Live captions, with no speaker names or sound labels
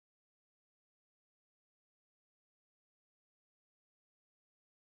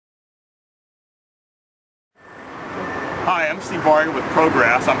Hi, I'm Steve Varga with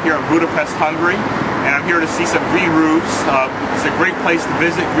ProGrass. I'm here in Budapest, Hungary, and I'm here to see some green roofs. It's a great place to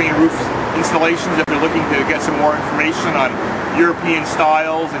visit green roof installations if you're looking to get some more information on European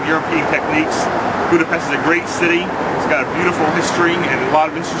styles and European techniques. Budapest is a great city. It's got a beautiful history and a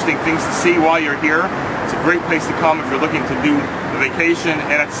lot of interesting things to see while you're here. It's a great place to come if you're looking to do a vacation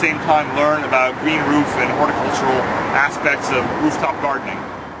and at the same time learn about green roof and horticultural aspects of rooftop gardening.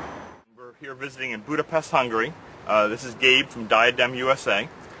 We're here visiting in Budapest, Hungary. This is Gabe from Diadem, USA,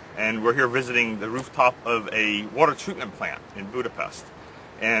 and we're here visiting the rooftop of a water treatment plant in Budapest.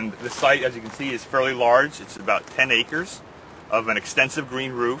 And the site, as you can see, is fairly large. It's about 10 acres of an extensive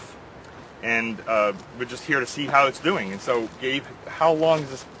green roof, and we're just here to see how it's doing. And so, Gabe, how long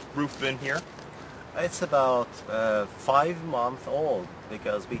has this roof been here? It's about 5 months old,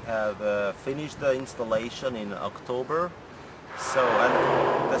 because we have finished the installation in October. So,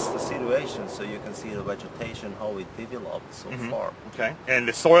 and that's the situation, so you can see the vegetation, how it developed so far. Okay. And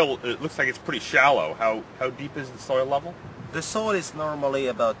the soil, it looks like it's pretty shallow. How deep is the soil level? The soil is normally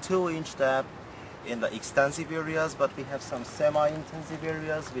about 2-inch depth in the extensive areas, but we have some semi-intensive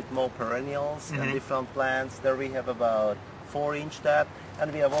areas with more perennials and different plants. There we have about 4-inch depth,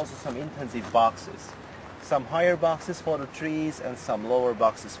 and we have also some intensive boxes. Some higher boxes for the trees and some lower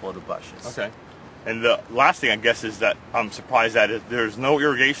boxes for the bushes. Okay. And the last thing, I guess, is that I'm surprised that there's no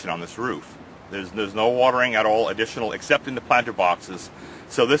irrigation on this roof. There's no watering at all additional except in the planter boxes.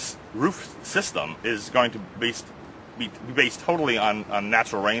 So this roof system is going to be based totally on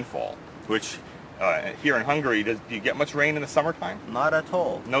natural rainfall, which here in Hungary, do you get much rain in the summertime? Not at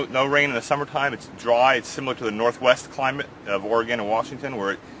all. No rain in the summertime. It's dry. It's similar to the northwest climate of Oregon and Washington,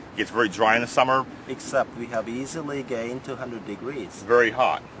 where it gets very dry in the summer. Except we have easily gained 200 degrees. Very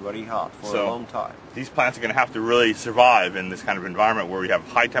hot. Very hot for a long time. These plants are going to have to really survive in this kind of environment where we have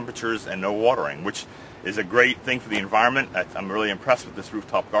high temperatures and no watering, which is a great thing for the environment. I'm really impressed with this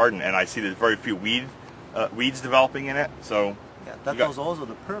rooftop garden, and I see there's very few weeds developing in it. So yeah, that was also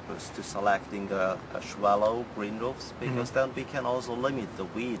the purpose to selecting a shallow green roofs, because then we can also limit the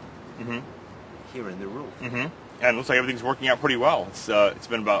weed here in the roof. And it looks like everything's working out pretty well. It's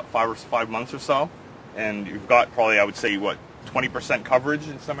been about 5 months or so, and you've got probably, I would say, what, 20% coverage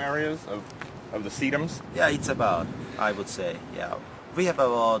in some areas of the sedums? Yeah, it's about, I would say, yeah. We have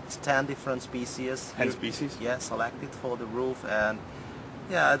about 10 different species. 10 species? Yeah, selected for the roof, and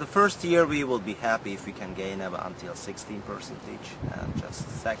yeah, the first year we will be happy if we can gain until 16%, and just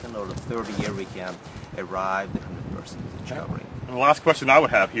the second or the third year we can arrive the 100% covering. And the last question I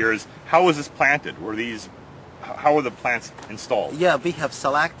would have here is, how was this planted? How were the plants installed? Yeah, we have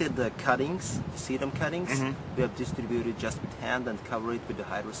selected the cuttings, sedum cuttings. We have distributed just with hand and cover it with the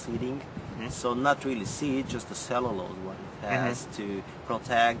hydroseeding. So not really seed, just the cellulose what it has to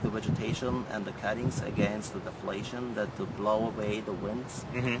protect the vegetation and the cuttings against the deflation that to blow away the winds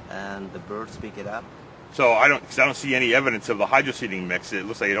and the birds pick it up. So I don't see any evidence of the hydroseeding mix. It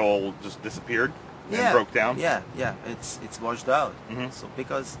looks like it all just disappeared. And broke down? Yeah, it's washed out. So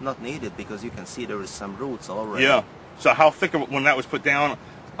because not needed, because you can see there is some roots already. Yeah. So how thick of, when that was put down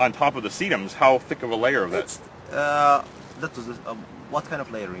on top of the sedums, how thick of a layer of that? That was what kind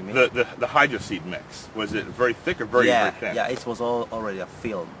of layer you mean? The hydroseed mix. Was it very thick or very thin? Yeah, it was already a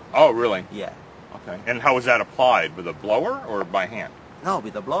film. Oh, really? Yeah. Okay. And how was that applied? With a blower or by hand? No,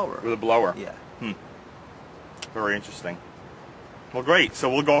 with a blower. With a blower? Yeah. Very interesting. Well, great. So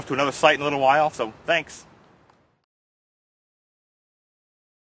we'll go off to another site in a little while. So thanks.